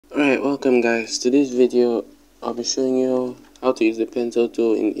Alright, welcome guys. To this video, I'll be showing you how to use the pencil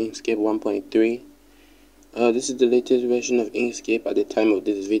tool in Inkscape 1.3. This is the latest version of Inkscape at the time of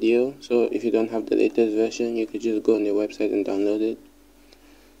this video. So if you don't have the latest version, you could just go on the website and download it.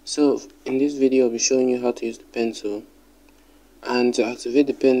 So in this video, I'll be showing you how to use the pencil. And to activate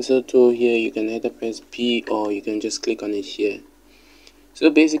the pencil tool here, you can either press P or you can just click on it here. So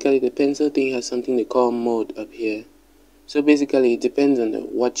basically, the pencil thing has something they call mode up here. So basically, it depends on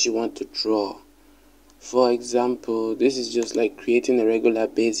what you want to draw. For example, this is just like creating a regular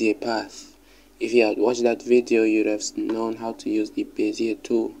Bezier path. If you had watched that video, you'd have known how to use the Bezier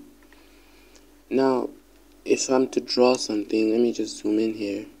tool. Now, if I'm to draw something, let me just zoom in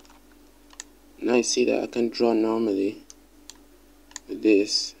here. Now you see that I can draw normally with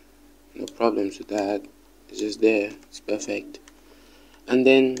this. No problems with that. It's just there. It's perfect. And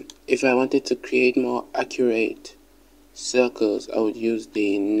then, if I wanted to create more accurate circles, I would use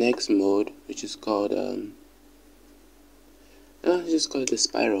the next mode, which is called let's just call it the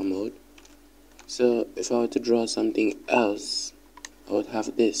spiral mode. So if I were to draw something else, I would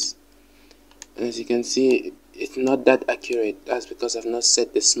have this, and as you can see, it's not that accurate. That's because I've not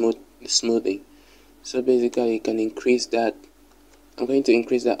set the smoothing. So basically, you can increase that. I'm going to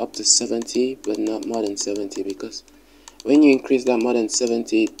increase that up to 70, but not more than 70, because when you increase that more than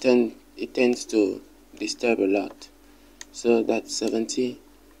 70, it tends to disturb a lot. So that's 70,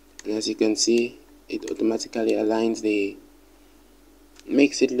 and as you can see, it automatically aligns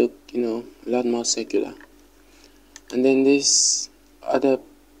makes it look, a lot more circular. And then this other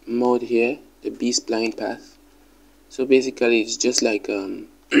mode here, the B-spline path. So basically, it's just like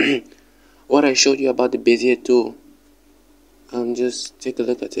what I showed you about the Bezier tool. Just take a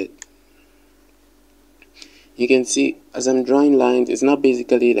look at it. You can see as I'm drawing lines, it's not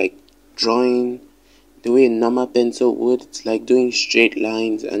basically like drawing the way a normal pencil would. It's like doing straight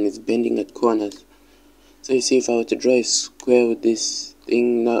lines and it's bending at corners. So you see, if I were to draw a square with this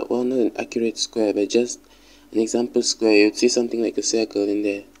thing, not an accurate square, but just an example square, you'd see something like a circle in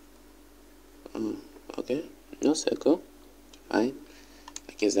there. Okay, no circle, fine.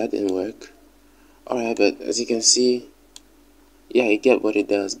 I guess that didn't work. Alright, but as you can see, yeah, you get what it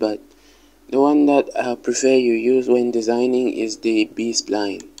does. But the one that I prefer you use when designing is the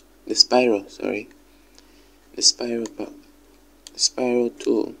B-spline, the spiral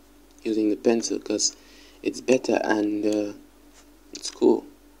tool, using the pencil, because it's better and it's cool.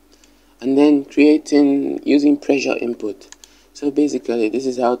 And then using pressure input. So basically, this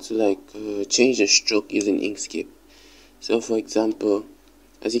is how to change the stroke using Inkscape. So for example,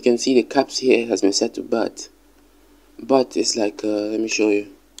 as you can see, the caps here has been set to but is like let me show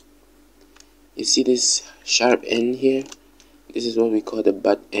you. You see this sharp end here? This is what we call the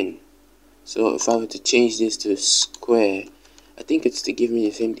but end. So if I were to change this to square, I think it's to give me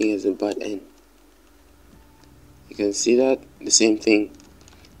the same thing as the but end. You can see that, the same thing.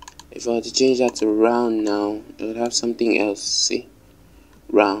 If I were to change that to round now, it would have something else. See,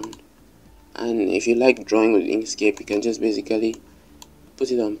 round. And if you like drawing with Inkscape, you can just basically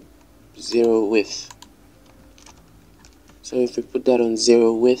put it on 0 width. So if we put that on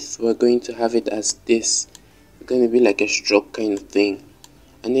 0 width, we're going to have it as this. It's going to be like a stroke kind of thing.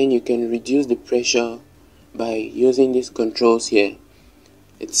 And then you can reduce the pressure by using these controls here.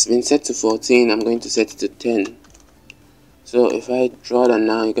 It's been set to 14, I'm going to set it to 10. So if I draw that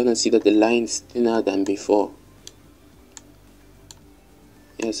now, you're going to see that the line is thinner than before.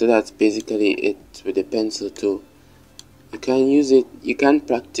 Yeah, so that's basically it with the pencil tool. You can use it, you can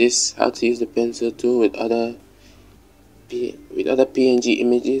practice how to use the pencil tool with other PNG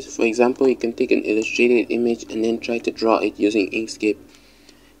images. For example, you can take an illustrated image and then try to draw it using Inkscape,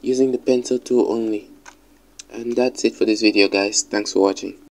 using the pencil tool only. And that's it for this video, guys. Thanks for watching.